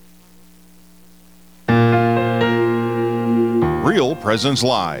Real Presence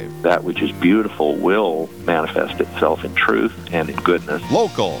Live. That which is beautiful will manifest itself in truth and in goodness.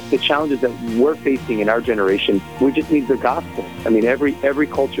 Local. The challenges that we're facing in our generation, we just need the gospel. I mean, every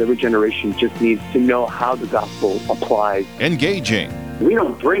culture, every generation just needs to know how the gospel applies. Engaging. We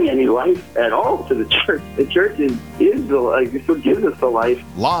don't bring any life at all to the church. The church is the life. It's what gives us the life.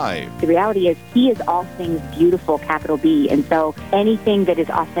 Live. The reality is He is all things beautiful, capital B. And so anything that is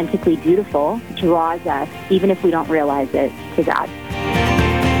authentically beautiful draws us, even if we don't realize it, to God.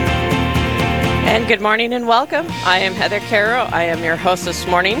 And good morning and welcome. I am Heather Caro. I am your host this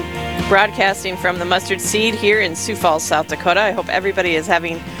morning, broadcasting from the Mustard Seed here in Sioux Falls, South Dakota. I hope everybody is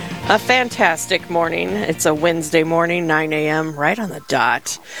having a fantastic morning. It's a Wednesday morning, 9 a.m., right on the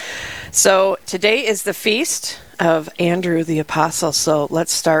dot. So today is the feast of Andrew the Apostle. So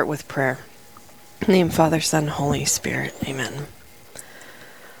let's start with prayer. In the name of Father, Son, Holy Spirit. Amen.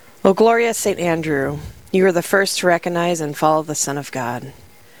 O glorious St. Andrew, you were the first to recognize and follow the Son of God.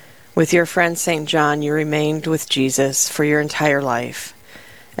 With your friend St. John, you remained with Jesus for your entire life,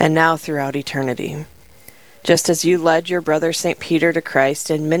 and now throughout eternity. Just as you led your brother St. Peter to Christ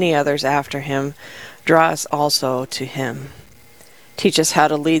and many others after him, draw us also to him. Teach us how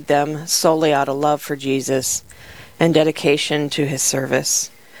to lead them solely out of love for Jesus and dedication to his service.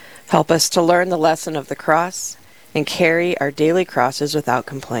 Help us to learn the lesson of the cross and carry our daily crosses without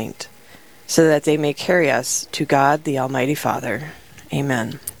complaint, so that they may carry us to God the Almighty Father.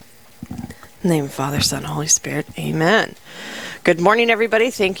 Amen. In the name of Father, Son, Holy Spirit. Amen. Good morning, everybody.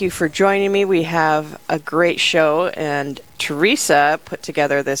 Thank you for joining me. We have a great show, and Teresa put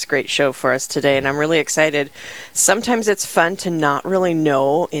together this great show for us today, and I'm really excited. Sometimes it's fun to not really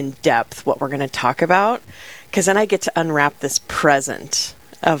know in depth what we're going to talk about, because then I get to unwrap this present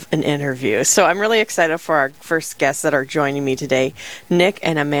of an interview. So I'm really excited for our first guests that are joining me today, Nick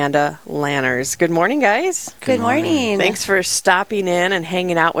and Amanda Lanners. Good morning, guys. Good morning. Thanks for stopping in and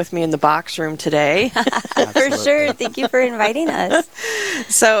hanging out with me in the box room today. For sure. Thank you for inviting us.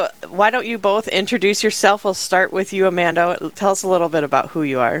 So why don't you both introduce yourself? We'll start with you, Amanda. Tell us a little bit about who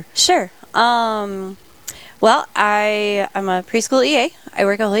you are. Sure. Well, I am a preschool EA. I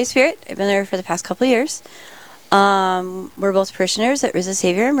work at Holy Spirit. I've been there for the past couple of years. We're both parishioners at Risen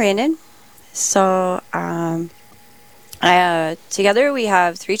Savior in Brandon. So together we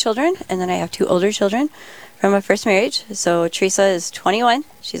have 3 children, and then I have 2 older children from my first marriage. So Teresa is 21.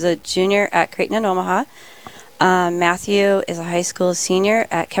 She's a junior at Creighton in Omaha. Matthew is a high school senior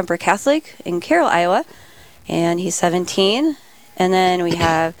at Kemper Catholic in Carroll, Iowa, and he's 17. And then we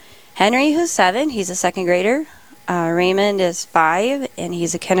have Henry, who's 7. He's a second grader. Raymond is 5, and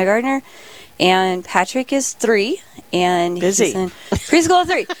he's a kindergartner. And Patrick is 3, and busy. He's in preschool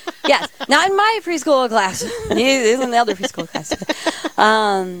 3. Yes, not in my preschool class. He's in the other preschool class.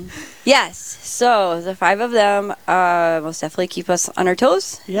 Yes, so the 5 of them most definitely keep us on our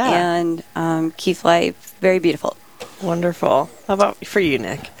toes. Yeah. And keep life very beautiful. Wonderful. How about for you,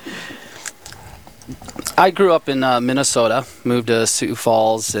 Nick? I grew up in Minnesota, moved to Sioux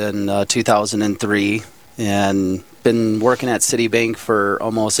Falls in 2003, and been working at Citibank for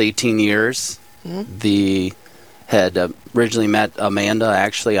almost 18 years. Mm-hmm. Had originally met Amanda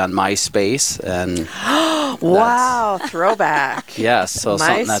actually on MySpace, and wow, throwback. Yes, so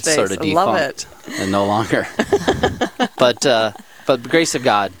something that's sort of defunct and no longer. But the grace of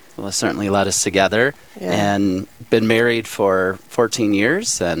God will certainly led us together, and been married for 14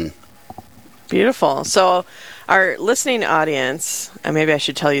 years. And beautiful. So our listening audience, and maybe I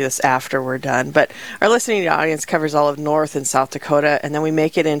should tell you this after we're done, but our listening audience covers all of North and South Dakota, and then we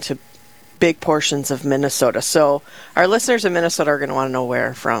make it into big portions of Minnesota. So our listeners in Minnesota are going to want to know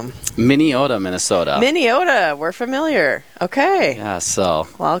where from. Minneota, Minnesota. Minneota, we're familiar. Okay. Yeah, so.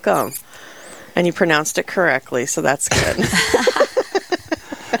 Welcome. And you pronounced it correctly, so that's good.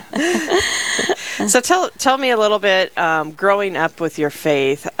 So tell me a little bit, growing up with your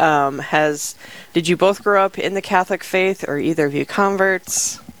faith, did you both grow up in the Catholic faith, or either of you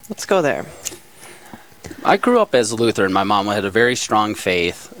converts? Let's go there. I grew up as Lutheran. My mom had a very strong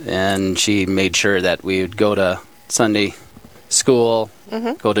faith, and she made sure that we would go to Sunday school,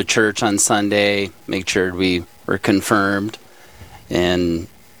 go to church on Sunday, make sure we were confirmed. And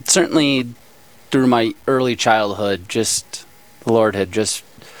certainly through my early childhood, the Lord had just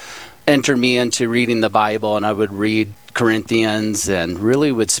entered me into reading the Bible, and I would read Corinthians and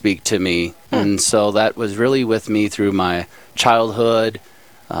really would speak to me. And so that was really with me through my childhood.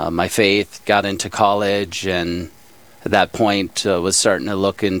 My faith got into college, and at that point was starting to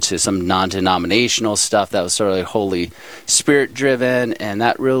look into some non-denominational stuff that was sort of Holy Spirit driven, and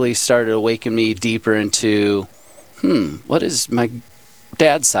that really started to awaken me deeper into what is my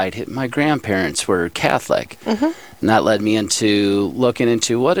dad's side, my grandparents were Catholic. And that led me into looking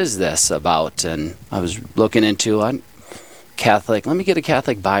into what is this about. And I was looking into, I'm Catholic, let me get a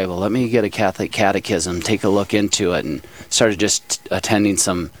Catholic Bible, let me get a Catholic catechism, take a look into it, and started just attending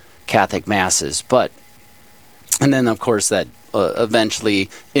some Catholic masses. And then, of course, that eventually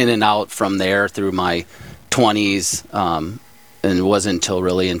in and out from there through my 20s, and it wasn't until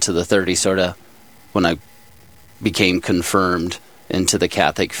really into the 30s sort of when I became confirmed into the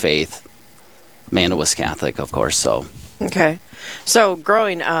Catholic faith. Amanda was Catholic, of course, so. Okay. So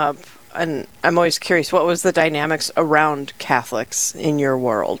growing up, and I'm always curious, what was the dynamics around Catholics in your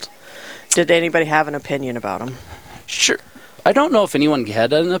world? Did anybody have an opinion about them? Sure. I don't know if anyone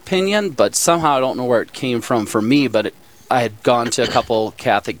had an opinion, but somehow I don't know where it came from for me, but I had gone to a couple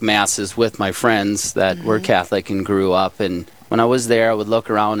Catholic masses with my friends that were Catholic and grew up, and when I was there, I would look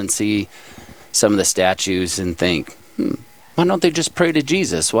around and see some of the statues and think, why don't they just pray to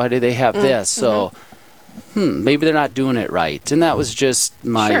Jesus? Why do they have this? So, maybe they're not doing it right. And that was just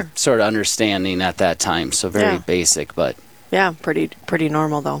my sort of understanding at that time. So very basic, but. Yeah, pretty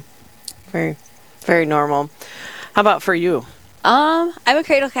normal though. Very, very normal. How about for you? I'm a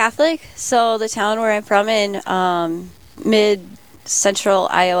cradle Catholic, so the town where I'm from in mid-central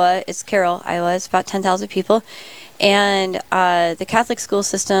Iowa, it's Carroll, Iowa. It's about 10,000 people. And the Catholic school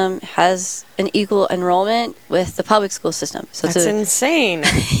system has an equal enrollment with the public school system. So that's insane.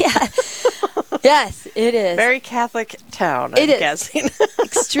 Yeah. Yes, it is. Very Catholic town, I'm guessing.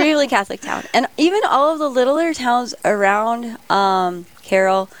 Extremely Catholic town. And even all of the littler towns around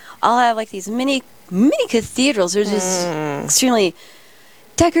Carroll all have like these mini cathedrals. They're just extremely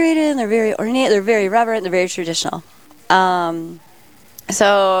decorated, and they're very ornate, they're very reverent, they're very traditional.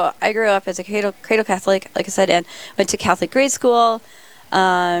 So I grew up as a cradle Catholic, like I said, and went to Catholic grade school,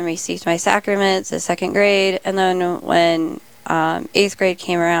 received my sacraments in second grade, and then when 8th grade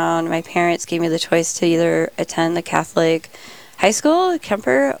came around, my parents gave me the choice to either attend the Catholic high school,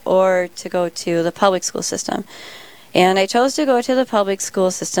 Kemper, or to go to the public school system. And I chose to go to the public school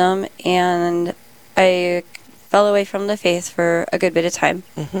system, and I fell away from the faith for a good bit of time.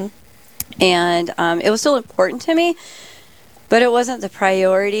 And it was still important to me, but it wasn't the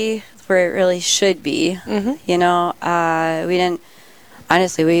priority where it really should be. You know, we didn't,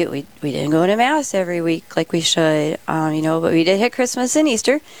 honestly, we didn't go to Mass every week like we should, you know, but we did hit Christmas and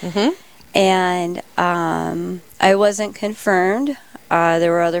Easter. And I wasn't confirmed.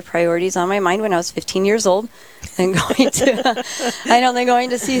 There were other priorities on my mind when I was 15 years old and going to, I'd only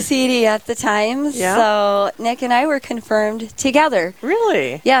going to CCD at the time. Yeah. So Nick and I were confirmed together.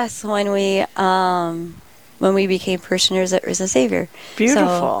 Really? Yes, when we became parishioners at Risen Savior.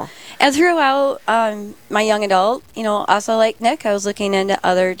 Beautiful. So, and throughout my young adult, you know, also like Nick, I was looking into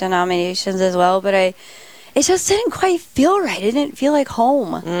other denominations as well, but it just didn't quite feel right. It didn't feel like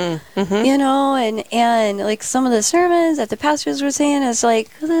home, you know, and like some of the sermons that the pastors were saying is like.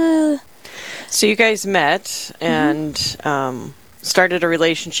 So you guys met and started a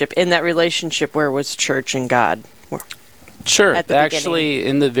relationship. In that relationship, where was church and God? Sure. Actually,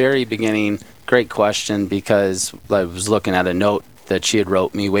 in the very beginning, great question, because I was looking at a note that she had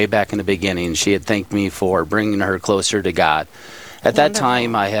wrote me way back in the beginning. She had thanked me for bringing her closer to God. At that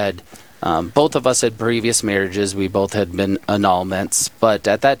time, I had... both of us had previous marriages. We both had been annulments, but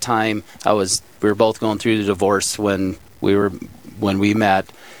at that time, we were both going through the divorce when we met,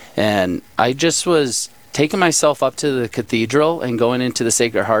 and I just was taking myself up to the cathedral and going into the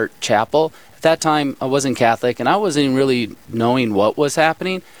Sacred Heart Chapel. At that time, I wasn't Catholic, and I wasn't even really knowing what was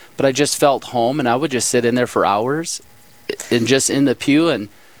happening, but I just felt home, and I would just sit in there for hours, and just in the pew, and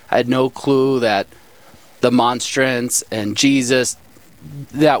I had no clue that the monstrance and Jesus.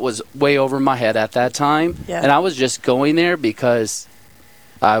 That was way over my head at that time. Yeah. And I was just going there because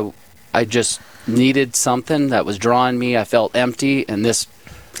I just needed something that was drawing me. I felt empty, and this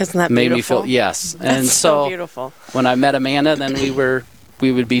made me feel, yes. That's and so beautiful. When I met Amanda, then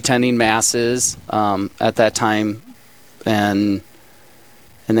we would be attending masses at that time, and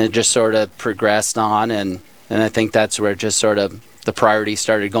it just sort of progressed on, and I think that's where it just sort of the priority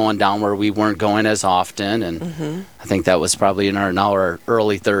started going down, where we weren't going as often, and I think that was probably in our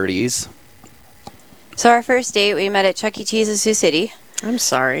early 30s. So our first date, we met at Chuck E. Cheese in Sioux City. I'm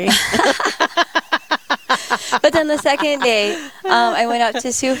sorry. But then the second day, I went up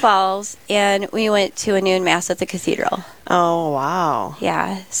to Sioux Falls, and we went to a noon Mass at the cathedral. Oh, wow.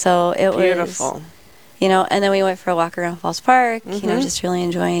 Yeah, so it was... Beautiful. You know, and then we went for a walk around Falls Park, you know, just really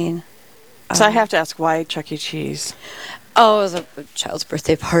enjoying... So I have to ask, why Chuck E. Cheese? Oh, it was a child's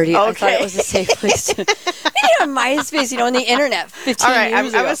birthday party. Okay. I thought it was a safe place to... on MySpace, in the internet 15 All right,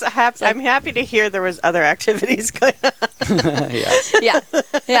 years ago. I'm happy to hear there was other activities going on. Yes.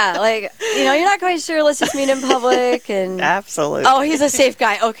 Yeah, like, you're not quite sure. Let's just meet in public. And Absolutely. oh, he's a safe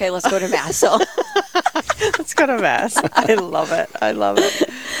guy. Okay, let's go to Mass. So Let's go to Mass. I love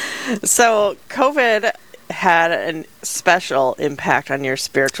it. So COVID had a special impact on your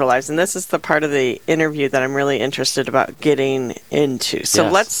spiritual lives, and this is the part of the interview that I'm really interested about getting into. So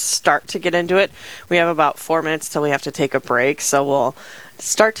Yes. let's start to get into it. We have about 4 minutes till we have to take a break, so we'll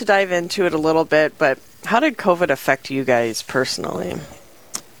start to dive into it a little bit. But how did COVID affect you guys personally?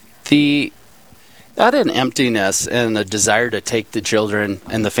 I had an emptiness and a desire to take the children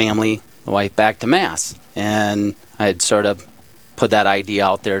and the family, the wife, back to Mass. And I had sort of put that idea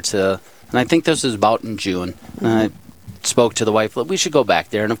out there and I think this was about in June. And I spoke to the wife, we should go back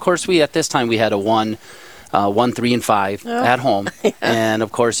there. And of course, at this time, we had a 1, 3, and 5 at home. Yeah. And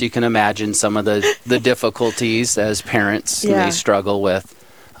of course, you can imagine some of the difficulties as parents may struggle with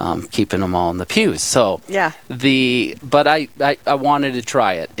keeping them all in the pews. So, yeah. But I wanted to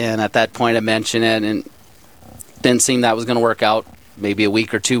try it. And at that point, I mentioned it and didn't seem that was going to work out. Maybe a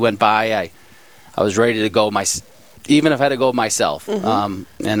week or two went by. I was ready to go even if I had to go myself. And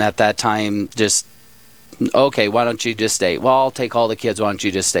at that time, okay, why don't you just stay? Well, I'll take all the kids. Why don't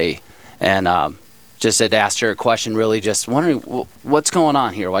you just stay? And just had asked her a question, really just wondering, what's going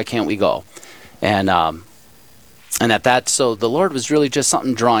on here? Why can't we go? And at that, so the Lord was really just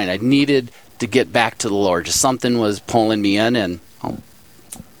something drawing. I needed to get back to the Lord. Just something was pulling me in, and I'll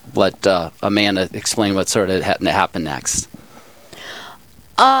let Amanda explain what sort of happened next.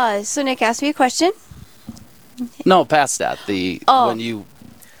 So Nick asked me a question. No, past that. When you.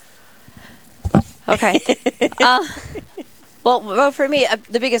 Okay. Well, for me,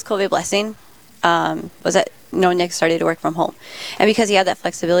 the biggest COVID blessing was that Nick started to work from home, and because he had that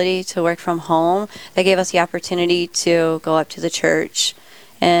flexibility to work from home, that gave us the opportunity to go up to the church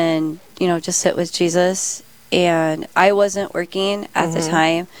and just sit with Jesus. And I wasn't working at the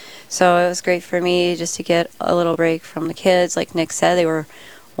time, so it was great for me just to get a little break from the kids. Like Nick said, they were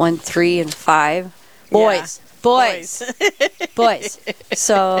 1, 3, and 5 boys.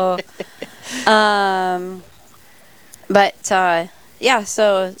 So,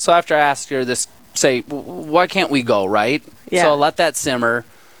 So after I asked her this, say, why can't we go, right? Yeah. So let that simmer.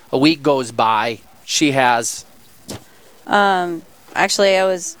 A week goes by. She has. Actually, I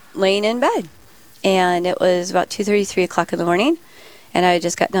was laying in bed, and it was about 2:30, 3 o'clock in the morning, and I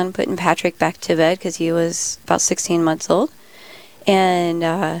just got done putting Patrick back to bed because he was about 16 months old, and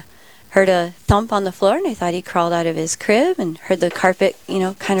heard a thump on the floor, and I thought he crawled out of his crib, and heard the carpet,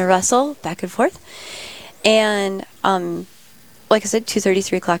 kind of rustle back and forth. And like I said, 2:30,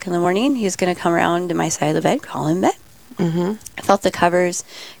 3 o'clock in the morning, he was going to come around to my side of the bed, crawl in bed. I felt the covers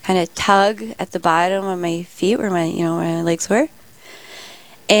kind of tug at the bottom of my feet where my legs were.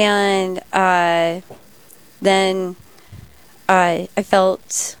 And then I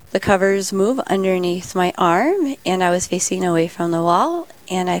felt the covers move underneath my arm, and I was facing away from the wall,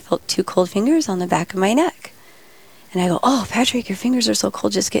 and I felt 2 cold fingers on the back of my neck. And I go, "Oh, Patrick, your fingers are so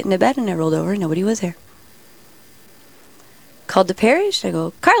cold, just get into bed." And I rolled over, and nobody was there. Called the parish. I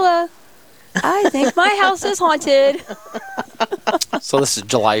go, "Carla, I think my house is haunted." So this is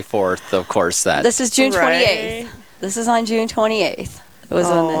July 4th, of course. This is June 28th. Right. This is on June 28th. It was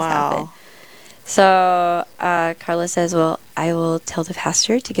when this happened. So Carla says, "Well, I will tell the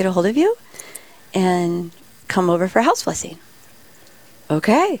pastor to get a hold of you and come over for house blessing."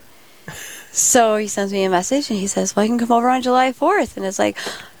 Okay. So he sends me a message, and he says, "Well, I can come over on July 4th." And it's like,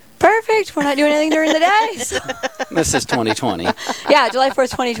 perfect. We're not doing anything during the day. So, This is 2020. yeah, July 4th,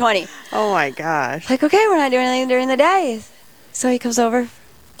 2020. Oh my gosh. Like, okay, we're not doing anything during the day. So he comes over.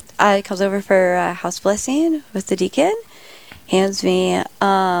 Comes over for house blessing with the deacon. Hands me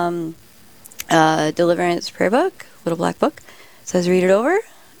deliverance prayer book, little black book. Says read it over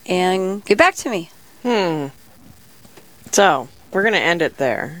and get back to me. So we're going to end it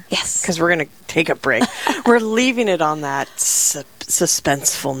there. Yes. Because we're going to take a break. We're leaving it on that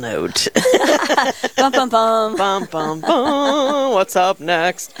suspenseful note. Bum, bum, bum. Bum, bum, bum. What's up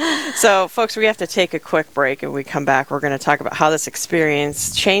next? So, folks, we have to take a quick break, and when we come back, we're going to talk about how this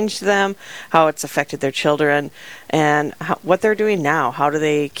experience changed them, how it's affected their children, and what they're doing now. How do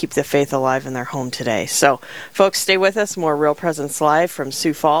they keep the faith alive in their home today? So, folks, stay with us. More Real Presence Live from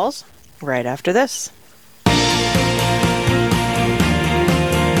Sioux Falls right after this.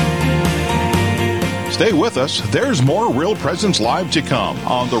 Stay with us. There's more Real Presence Live to come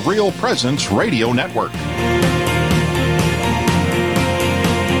on the Real Presence Radio Network.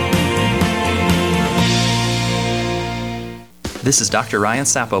 This is Dr. Ryan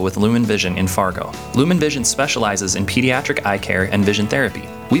Sappo with Lumen Vision in Fargo. Lumen Vision specializes in pediatric eye care and vision therapy.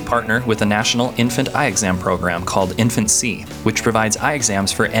 We partner with a national infant eye exam program called Infant C, which provides eye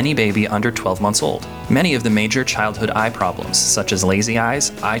exams for any baby under 12 months old. Many of the major childhood eye problems, such as lazy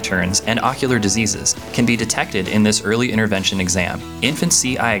eyes, eye turns, and ocular diseases, can be detected in this early intervention exam. Infant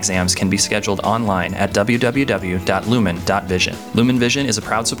C eye exams can be scheduled online at www.lumen.vision. Lumen Vision is a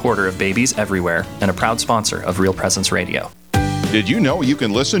proud supporter of babies everywhere and a proud sponsor of Real Presence Radio. Did you know you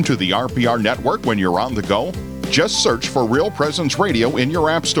can listen to the RPR network when you're on the go? Just search for Real Presence Radio in your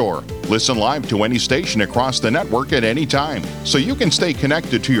app store. Listen live to any station across the network at any time, so you can stay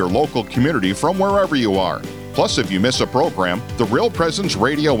connected to your local community from wherever you are. Plus, if you miss a program, the Real Presence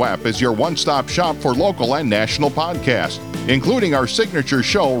Radio app is your one-stop shop for local and national podcasts, including our signature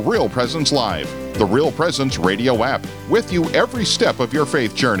show, Real Presence Live. The Real Presence Radio app, with you every step of your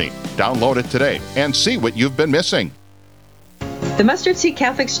faith journey. Download it today and see what you've been missing. The Mustard Seed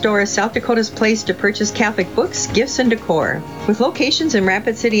Catholic Store is South Dakota's place to purchase Catholic books, gifts, and decor. With locations in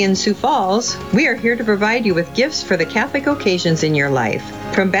Rapid City and Sioux Falls, we are here to provide you with gifts for the Catholic occasions in your life.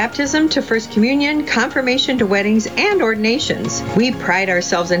 From baptism to First Communion, confirmation to weddings, and ordinations, we pride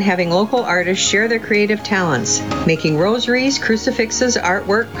ourselves in having local artists share their creative talents, making rosaries, crucifixes,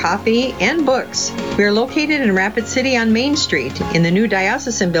 artwork, coffee, and books. We are located in Rapid City on Main Street, in the new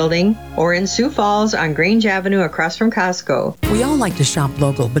Diocesan Building, or in Sioux Falls on Grange Avenue across from Costco. We all like to shop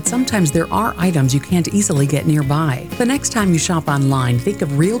local, but sometimes there are items you can't easily get nearby. The next time you shop online, think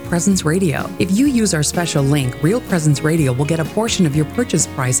of Real Presence Radio. If you use our special link, Real Presence Radio will get a portion of your purchase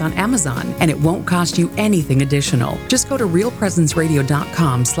price on Amazon, and it won't cost you anything additional. Just go to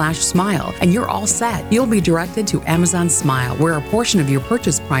realpresenceradio.com/smile and you're all set. You'll be directed to Amazon Smile, where a portion of your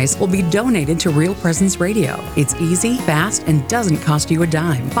purchase price will be donated to Real Presence Radio. It's easy, fast, and doesn't cost you a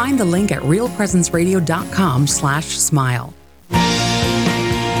dime. Find the link at realpresenceradio.com/smile.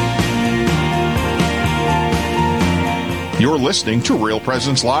 You're listening to Real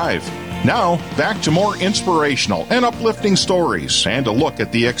Presence Live. Now, back to more inspirational and uplifting stories and a look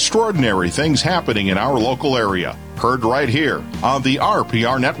at the extraordinary things happening in our local area. Heard right here on the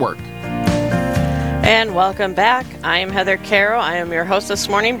RPR Network. And welcome back. I am Heather Caro. I am your host this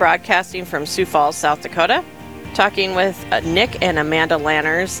morning, broadcasting from Sioux Falls, South Dakota, talking with Nick and Amanda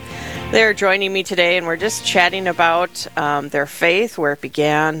Lanners. They're joining me today, and we're just chatting about their faith, where it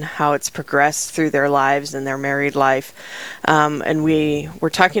began, how it's progressed through their lives and their married life. And we were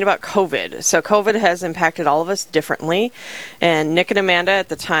talking about COVID. So COVID has impacted all of us differently. And Nick and Amanda, at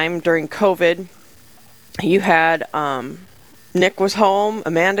the time during COVID, you had Nick was home,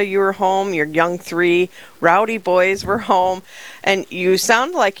 Amanda, you were home, your young three rowdy boys were home, and you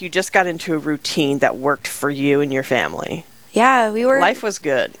sound like you just got into a routine that worked for you and your family. Yeah, we were. Life was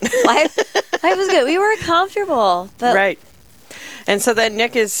good. Life was good. We were comfortable. But right. And so then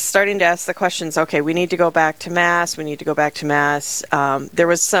Nick is starting to ask the questions, okay, we need to go back to Mass. There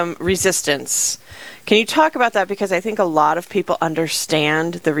was some resistance. Can you talk about that? Because I think a lot of people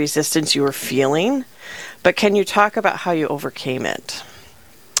understand the resistance you were feeling, but can you talk about how you overcame it?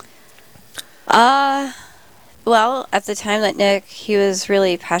 Well, at the time that Nick, he was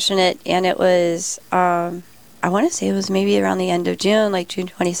really passionate, and it was, I want to say it was maybe around the end of June, like June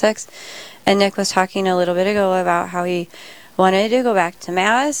 26th, and Nick was talking a little bit ago about how he wanted to go back to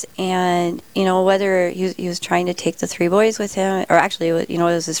Mass, and, you know, whether he was trying to take the three boys with him, or actually, it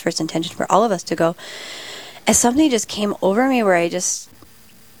was his first intention for all of us to go, and something just came over me where I didn't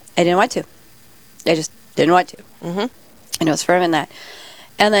want to. I just didn't want to. Mm-hmm. And it was firm in that.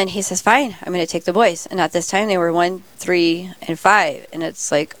 And then he says, fine, I'm going to take the boys. And at this time, they were 1, 3, and 5. And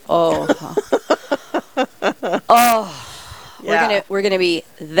it's like, yeah. we're gonna be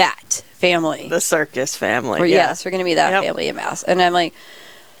that family. The circus family. Yes, we're going to be that family in Mass. And I'm like,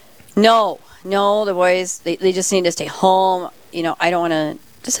 no, the boys, they just need to stay home. You know, I don't want to.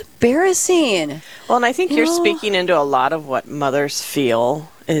 It's embarrassing. Well, and I think you're speaking into a lot of what mothers feel,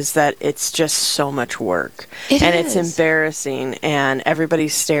 is that it's just so much work. It's embarrassing, and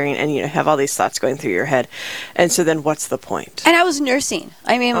everybody's staring, and you have all these thoughts going through your head. And so then what's the point? And I was nursing.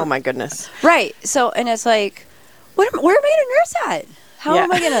 I mean, oh my goodness. Right. So, and it's like, where am I going to nurse at? How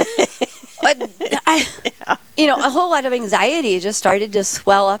am I going to? A whole lot of anxiety just started to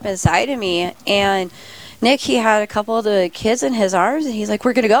swell up inside of me. And Nick, he had a couple of the kids in his arms, and he's like,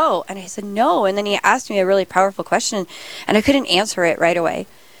 we're going to go. And I said, no. And then he asked me a really powerful question, and I couldn't answer it right away.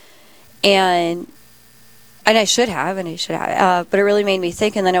 And I should have, but it really made me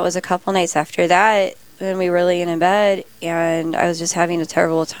think. And then it was a couple nights after that when we were laying in bed, and I was just having a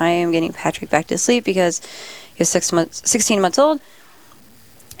terrible time getting Patrick back to sleep because he was 16 months old.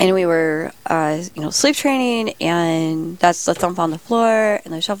 And we were sleep training, and that's the thump on the floor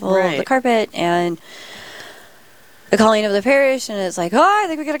and the shuffle of the carpet and the calling of the parish, and it's like, oh, I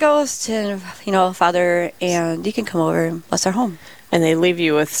think we got a ghost, and Father and Deacon come over and bless our home. And they leave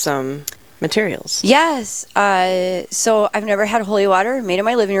you with some materials. Yes. So I've never had holy water made in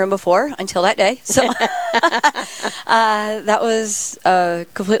my living room before until that day. So that was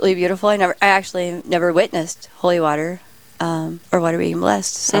completely beautiful. I actually never witnessed holy water or water being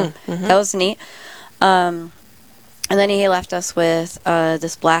blessed. So that was neat. And then he left us with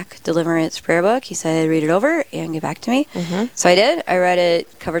this black deliverance prayer book. He said, read it over and get back to me. So I did. I read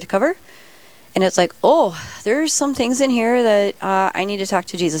it cover to cover. And it's like, oh, there's some things in here that I need to talk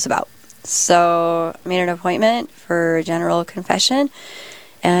to Jesus about. So I made an appointment for general confession.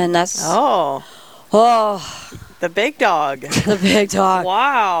 And that's... Oh, the big dog. The big dog.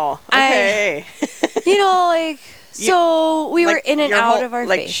 Wow. Okay. So we were in and out of our faith.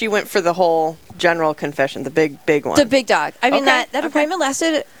 Like she went for the whole general confession, the big one. The big dog. I mean, that appointment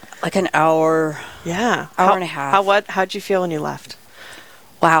lasted like an hour. Yeah. Hour and a half. How'd you feel when you left?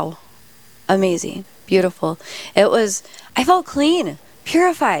 Wow. Amazing. Beautiful. I felt clean,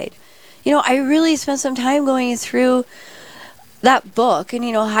 purified. I really spent some time going through that book and,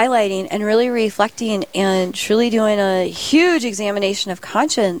 highlighting and really reflecting and truly doing a huge examination of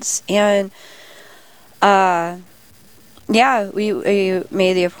conscience. And, we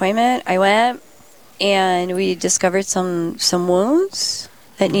made the appointment. I went and we discovered some wounds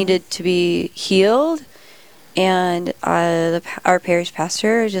that needed to be healed. And our parish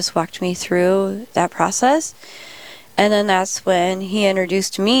pastor just walked me through that process. And then that's when he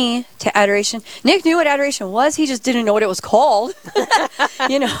introduced me to adoration. Nick knew what adoration was. He just didn't know what it was called.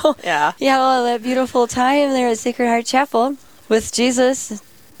 Yeah. He had all that beautiful time there at Sacred Heart Chapel with Jesus,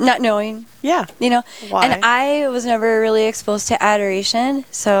 not knowing. Yeah. Why? And I was never really exposed to adoration.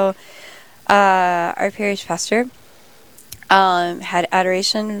 So our parish pastor had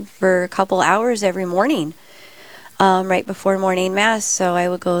adoration for a couple hours every morning, right before morning mass. So I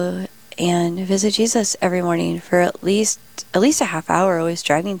would go and visit Jesus every morning for at least a half hour, always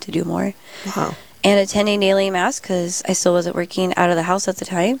driving to do more. Wow. And attending daily mass because I still wasn't working out of the house at the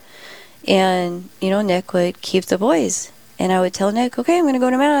time. And, Nick would keep the boys. And I would tell Nick, okay, I'm going to go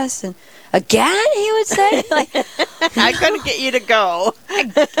to mass. And again, he would say, I couldn't get you to go.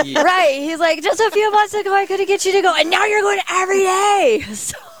 Right. He's like, just a few months ago, I couldn't get you to go. And now you're going every day.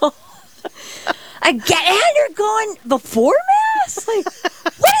 So, again, and you're going before mass?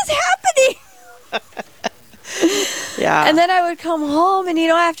 What is happening? Yeah. And then I would come home and,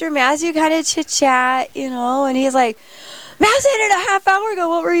 after mass, you kind of chit-chat, and he's like, mass ended a half hour ago.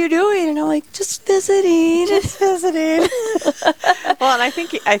 What were you doing? And I'm like, just visiting. Well, and I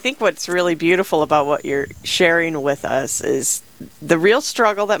think what's really beautiful about what you're sharing with us is the real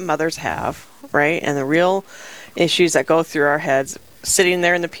struggle that mothers have, right? And the real issues that go through our heads, sitting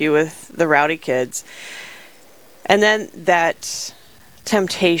there in the pew with the rowdy kids. And then that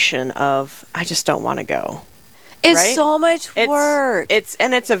temptation of, I just don't want to go. It's right? so much work. It's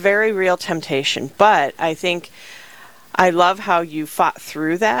a very real temptation. But I think I love how you fought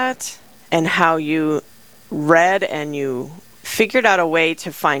through that and how you read and you figured out a way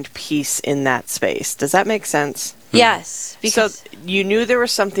to find peace in that space. Does that make sense? Yes. So you knew there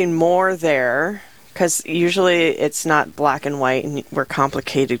was something more there, because usually it's not black and white and we're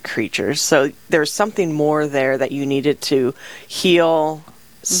complicated creatures. So there's something more there that you needed to heal,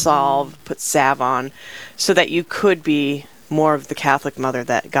 solve, put salve on, so that you could be more of the Catholic mother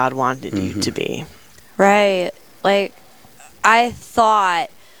that God wanted you to be. Right. I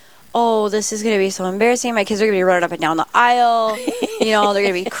thought, oh, this is going to be so embarrassing. My kids are going to be running up and down the aisle. They're going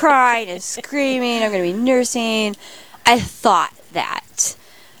to be crying and screaming. I'm going to be nursing. I thought that.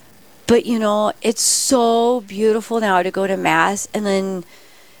 But, it's so beautiful now to go to mass and then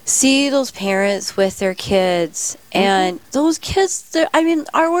see those parents with their kids. And those kids,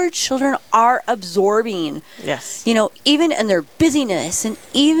 our children are absorbing. Yes. Even in their busyness and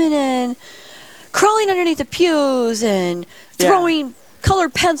even in crawling underneath the pews and throwing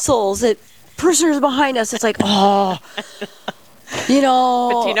colored pencils at prisoners behind us. It's like, oh, But do you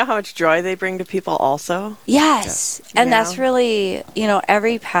know how much joy they bring to people also? Yes. And that's really,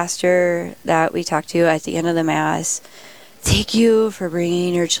 every pastor that we talk to at the end of the mass, thank you for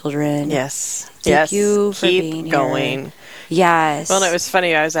bringing your children. Yes. Thank you for Keep being going. Here. Yes. Well, it was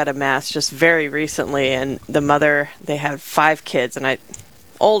funny. I was at a mass just very recently, and the mother, they had 5 kids, and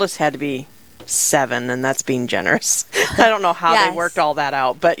oldest had to be 7, and that's being generous. I don't know how they worked all that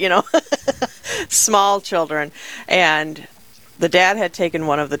out, but small children. And the dad had taken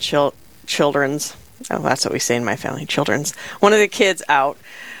one of the children's, oh, that's what we say in my family, children's, one of the kids out,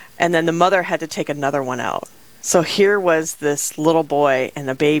 and then the mother had to take another one out. So here was this little boy and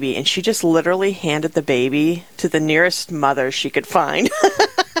a baby, and she just literally handed the baby to the nearest mother she could find.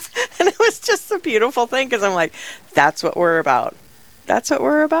 And it was just a beautiful thing, because I'm like, that's what we're about. That's what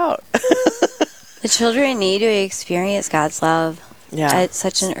we're about. The children need to experience God's love at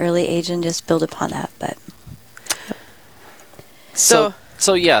such an early age and just build upon that. But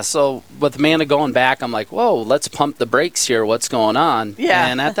So with Amanda going back, I'm like, whoa, let's pump the brakes here. What's going on? Yeah.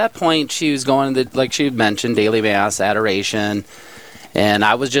 And at that point, she was going to, like she mentioned, daily mass, adoration. And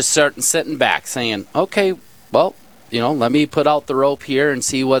I was just sitting back saying, okay, well, let me put out the rope here and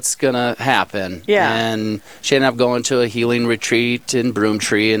see what's going to happen. Yeah. And she ended up going to a healing retreat in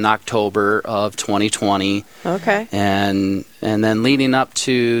Broomtree in October of 2020. Okay. And then leading up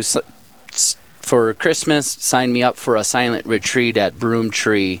to... for Christmas, signed me up for a silent retreat at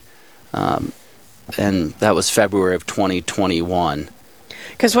Broomtree, and that was February of 2021.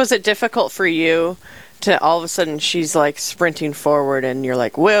 Because was it difficult for you to all of a sudden she's like sprinting forward and you're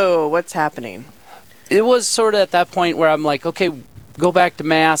like, whoa, what's happening? It was sort of at that point where I'm like, okay, go back to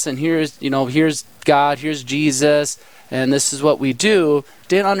Mass, and here's God, here's Jesus, and this is what we do.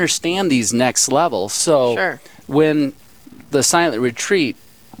 Didn't understand these next levels. So when the silent retreat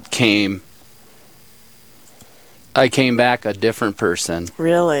came, I came back a different person.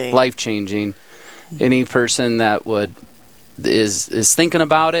 Really? Life-changing. Any person that is thinking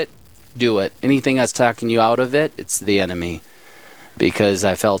about it, do it. Anything that's talking you out of it, it's the enemy. Because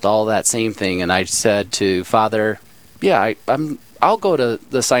I felt all that same thing, and I said to Father, I'll go to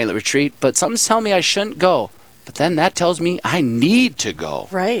the silent retreat, but something's telling me I shouldn't go. But then that tells me I need to go.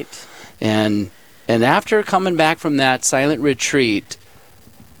 Right. And after coming back from that silent retreat,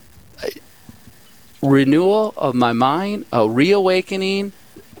 renewal of my mind, a reawakening.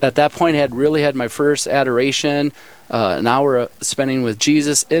 At that point, I had really had my first adoration, an hour spending with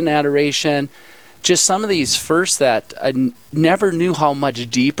Jesus in adoration. Just some of these first that I never knew how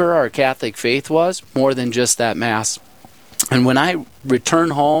much deeper our Catholic faith was, more than just that Mass. And when I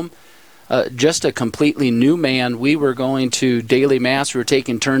returned home, just a completely new man. We were going to daily Mass. We were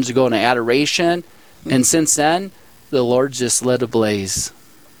taking turns to go into adoration. And since then, the Lord just lit a blaze.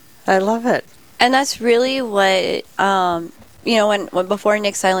 I love it. And that's really what, when before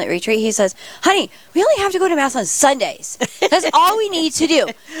Nick's silent retreat, he says, honey, we only have to go to Mass on Sundays. That's all we need to do.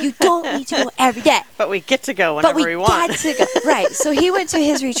 You don't need to go every day. But we get to go whenever we want. To go. Right. So he went to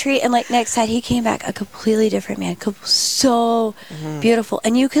his retreat, and like Nick said, he came back a completely different man. So beautiful.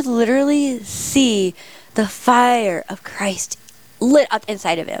 And you could literally see the fire of Christ lit up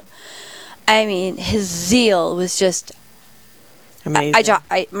inside of him. I mean, his zeal was just... amazing.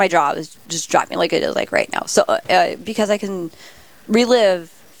 My jaw was just dropping like it is like right now. So because I can relive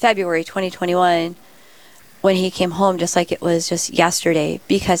February 2021 when he came home just like it was just yesterday,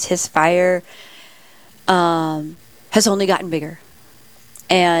 because his fire has only gotten bigger.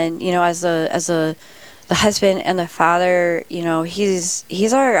 And as the husband and the father,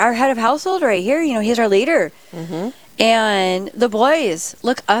 he's our head of household right here. He's our leader. Mm-hmm. And the boys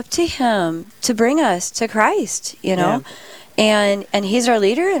look up to him to bring us to Christ. And he's our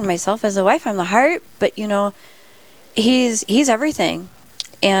leader, and myself as a wife, I'm the heart, but he's everything.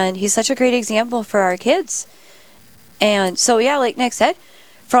 And he's such a great example for our kids. And so like Nick said,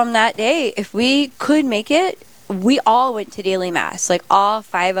 from that day, if we could make it, we all went to daily Mass, like all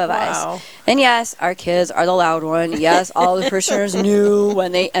 5 of us. And yes, our kids are the loud one. Yes, all the parishioners knew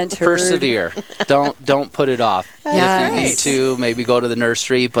when they entered. Persevere. Don't put it off. Yes. If you need to, maybe go to the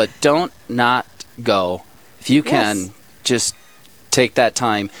nursery, but don't not go. If you can, just take that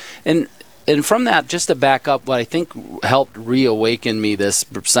time. And from that, just to back up, what I think helped reawaken me this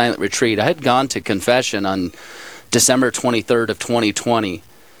silent retreat, I had gone to confession on December 23rd of 2020.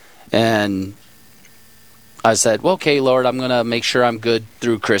 And I said, well, okay, Lord, I'm going to make sure I'm good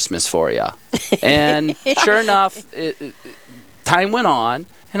through Christmas for you. And sure enough, time went on,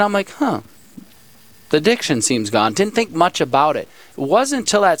 and I'm like, the addiction seems gone. Didn't think much about it. It wasn't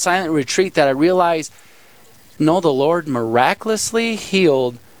until that silent retreat that I realized, no, the Lord miraculously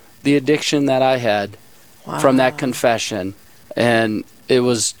healed the addiction that I had from that confession. And it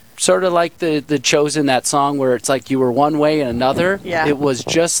was sort of like the Chosen, that song where it's like you were one way and another. Yeah. It was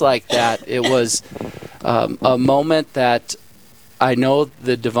just like that. It was a moment that I know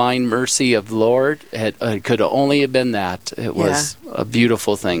the divine mercy of the Lord could only have been that. It was a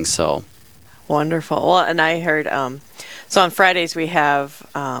beautiful thing. So wonderful. Well, and I heard, so on Fridays we have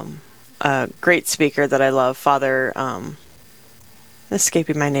a great speaker that I love, Father,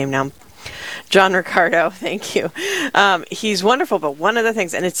 escaping my name now, John Ricardo, thank you. He's wonderful, but one of the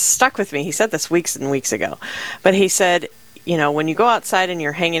things, and it's stuck with me, he said this weeks and weeks ago, but he said, when you go outside and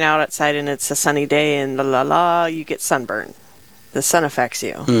you're hanging out outside and it's a sunny day and you get sunburned. The sun affects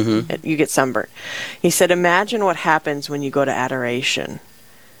you. Mm-hmm. You get sunburned. He said, imagine what happens when you go to adoration.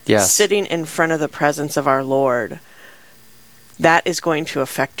 Yes. Sitting in front of the presence of our Lord. That is going to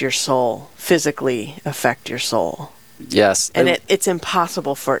affect your soul, physically affect your soul. Yes. And it's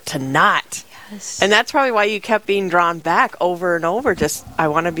impossible for it to not. Yes. And that's probably why you kept being drawn back over and over. Just, I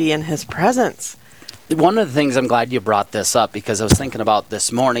want to be in his presence. One of the things, I'm glad you brought this up, because I was thinking about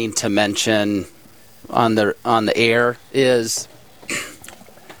this morning to mention on the air is,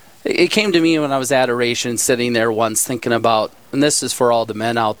 it came to me when I was at adoration, sitting there once thinking about, and this is for all the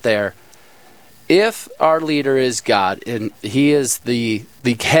men out there, if our leader is God and he is the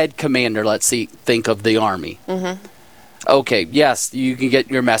head commander, let's think of the army. Mm-hmm. Okay, yes, you can get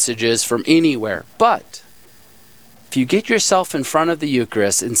your messages from anywhere, but if you get yourself in front of the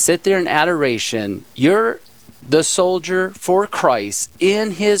Eucharist and sit there in adoration, you're the soldier for Christ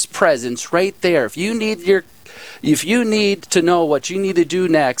in his presence right there. If you need to know what you need to do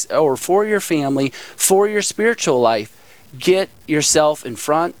next, or for your family, for your spiritual life, get yourself in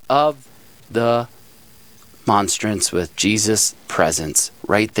front of the monstrance with Jesus' presence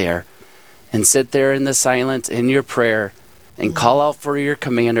right there, and sit there in the silence in your prayer and call out for your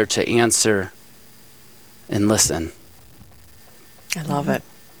commander to answer and listen. I love it.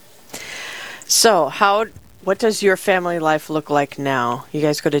 So, what does your family life look like now? You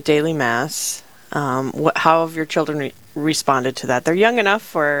guys go to daily mass. How have your children responded to that? They're young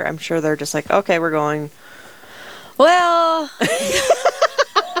enough where I'm sure they're just like, okay, we're going. Well,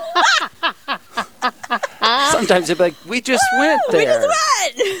 sometimes they'd be like, we just went there.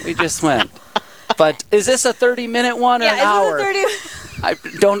 We just went. But is this a 30-minute one or an hour? I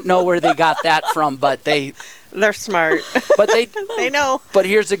don't know where they got that from, but they're smart. But they know. But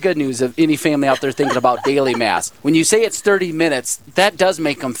here's the good news of any family out there thinking about daily mass. When you say it's 30 minutes, that does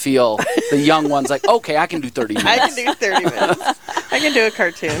make them feel, the young ones, like, okay, I can do 30 minutes. I can do 30 minutes. I can do a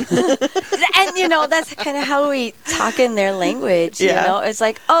cartoon. And, that's kind of how we talk in their language, It's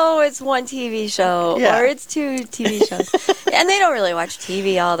like, oh, it's one TV show, or it's two TV shows. And they don't really watch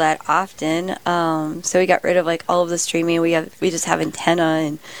TV all that often. So we got rid of, all of the streaming. We just have antenna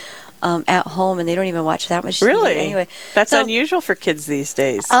and at home, and they don't even watch that much TV really? Anyway. That's unusual for kids these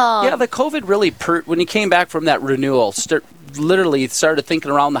days. Yeah, the COVID really, when he came back from that renewal, literally started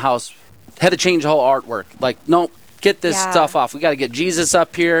thinking around the house, had to change the whole artwork. Like, no, get this stuff off. We got to get Jesus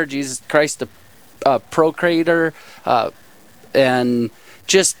up here, Jesus Christ, the procreator, and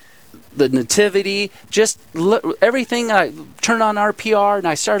just the nativity, just everything. I turned on RPR, and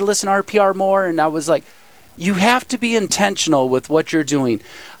I started listening to RPR more, and I was like, you have to be intentional with what you're doing.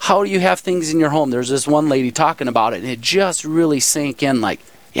 How do you have things in your home? There's this one lady talking about it, and it just really sank in like,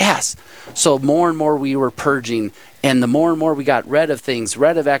 yes. So more and more we were purging, and the more and more we got rid of things,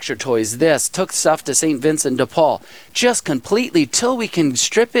 rid of extra toys, took stuff to St. Vincent de Paul, just completely till we can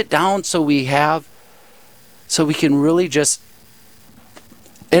strip it down so we can really just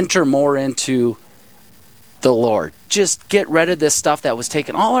enter more into the Lord. Just get rid of this stuff that was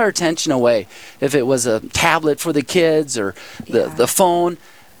taking all our attention away. If it was a tablet for the kids or the phone,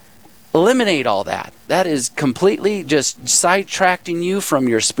 eliminate all that. That is completely just sidetracking you from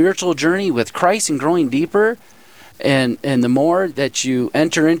your spiritual journey with Christ and growing deeper. And the more that you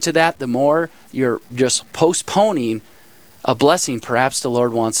enter into that, the more you're just postponing a blessing perhaps the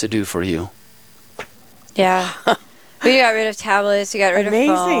Lord wants to do for you. Yeah. We got rid of tablets. We got rid of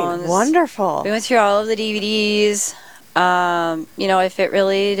phones. Wonderful. We went through all of the DVDs. If it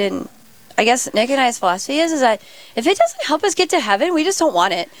really didn't... I guess Nick and I's philosophy is that if it doesn't help us get to heaven, we just don't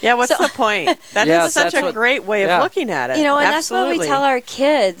want it. Yeah, what's the point? That is such a great way of looking at it. And that's what we tell our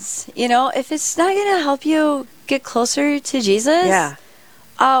kids. If it's not going to help you get closer to Jesus,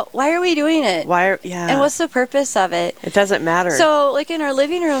 why are we doing it? And what's the purpose of it? It doesn't matter. So, in our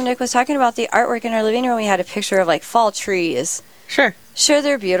living room, Nick was talking about the artwork in our living room. We had a picture of, fall trees. Sure,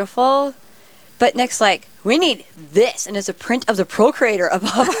 they're beautiful. But Nick's like, we need this. And it's a print of the procreator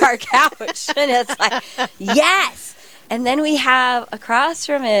above our couch. And it's like, yes. And then we have across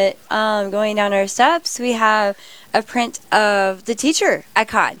from it, going down our steps, we have a print of the teacher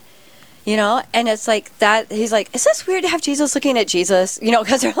icon. And it's like that. He's like, is this weird to have Jesus looking at Jesus?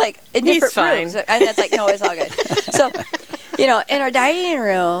 Because they're in different rooms. And it's like, no, it's all good. So You know, in our dining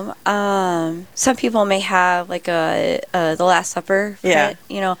room, some people may have like the Last Supper. Yeah.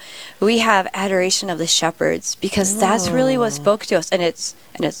 You know, we have adoration of the shepherds because that's really what spoke to us, and it's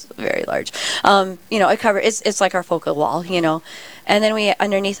very large. You know, it's like our focal wall. You know, and then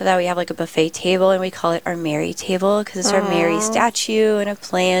underneath of that we have like a buffet table, and we call it our Mary table because it's our Mary statue and a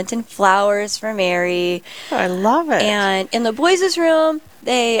plant and flowers for Mary. I love it. And in the boys' room,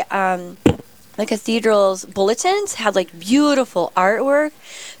 they the cathedral's bulletins had like beautiful artwork,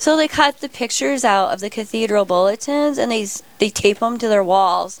 so they cut the pictures out of the cathedral bulletins and they tape them to their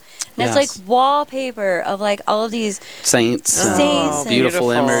walls, and it's like wallpaper of like all of these saints and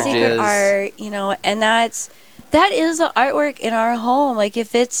beautiful images, sacred art, you know. And that is the artwork in our home. Like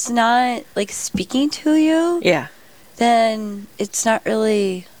if it's not like speaking to you, then it's not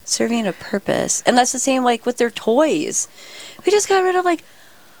really serving a purpose. And that's the same like with their toys. We just got rid of like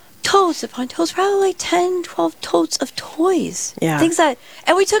totes upon totes, probably like 10, 12 totes of toys. Yeah. Things that,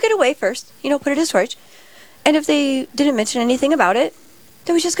 and we took it away first, you know, put it in storage. And if they didn't mention anything about it,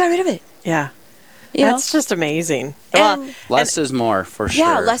 then we just got rid of it. Yeah. You That's just amazing. And, less is more, for sure.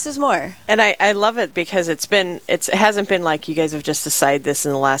 Yeah, less is more. And I love it because it hasn't been like you guys have just decided this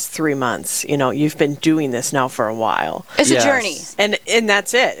in the last 3 months. You know, you've been doing this now for a while. It's a journey. And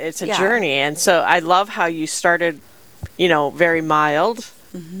that's it. It's a journey. And so I love how you started, you know, very mild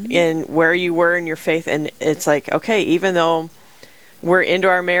in where you were in your faith. And it's like, okay, even though we're into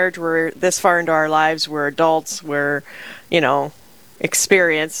our marriage, we're this far into our lives, we're adults, we're, you know,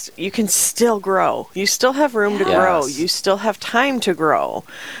 experienced, you can still grow. You still have room to grow. You still have time to grow,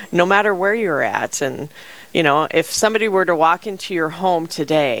 no matter where you're at. And, you know, if somebody were to walk into your home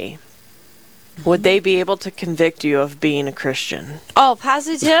today, would they be able to convict you of being a Christian? Oh,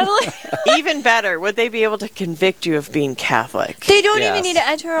 positively. Even better, would they be able to convict you of being Catholic? They don't even need to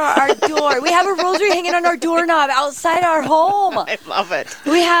enter our door. We have a rosary hanging on our doorknob outside our home. I love it.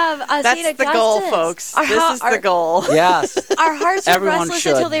 We have That's St. the goal, folks. This is the goal. Yes. Our hearts are Everyone restless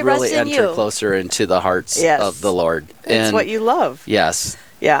should until they really rest in enter you. closer into the hearts of the Lord. It's what you love. Yes.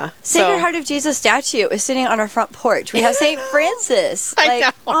 Yeah. Sacred Heart of Jesus statue is sitting on our front porch. We have St. Francis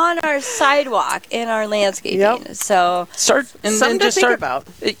on our sidewalk in our landscaping. So something to think about.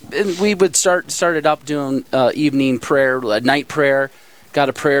 And we would start it up doing evening prayer, night prayer. Got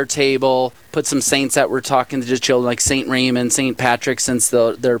a prayer table. Put some saints that we're talking to the children, like Saint Raymond, Saint Patrick, since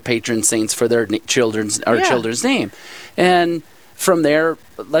they're patron saints for their children's name, and from there,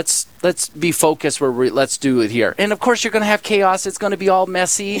 let's be focused let's do it here. And of course, you're going to have chaos. It's going to be all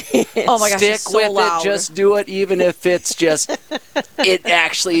messy. Oh my gosh, Stick it's so with loud. it. Just do it, even if it's just, it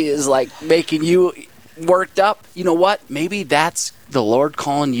actually is like making you worked up. You know what? Maybe that's the Lord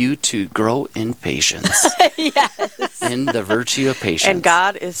calling you to grow in patience. Yes. In the virtue of patience. And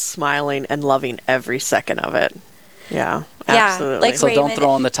God is smiling and loving every second of it. Yeah, absolutely. like so Raymond, don't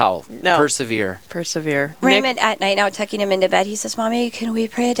throw in the towel. No. Persevere. Raymond at night now tucking him into bed, he says, "Mommy, can we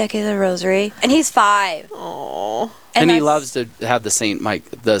pray a decade of the rosary?" And he's 5. Oh. And he loves to have the Saint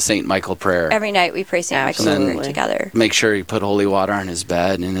Michael prayer. Every night we pray St. Michael's prayer together. Make sure you put holy water on his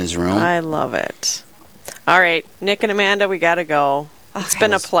bed in his room. I love it. All right, Nick and Amanda, we got to go. It's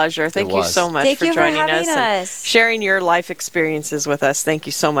been a pleasure. Thank you so much for joining us and sharing your life experiences with us. Thank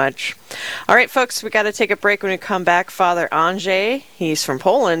you so much. All right, folks, we got to take a break. When we come back, Father Andrzej, he's from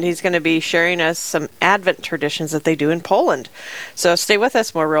Poland. He's going to be sharing us some Advent traditions that they do in Poland. So stay with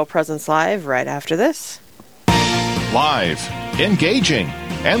us. More Real Presence Live right after this. Live, engaging,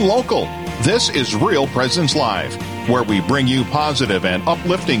 and local. This is Real Presence Live, where we bring you positive and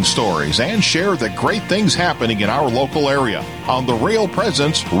uplifting stories and share the great things happening in our local area on the Real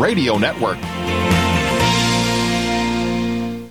Presence Radio Network.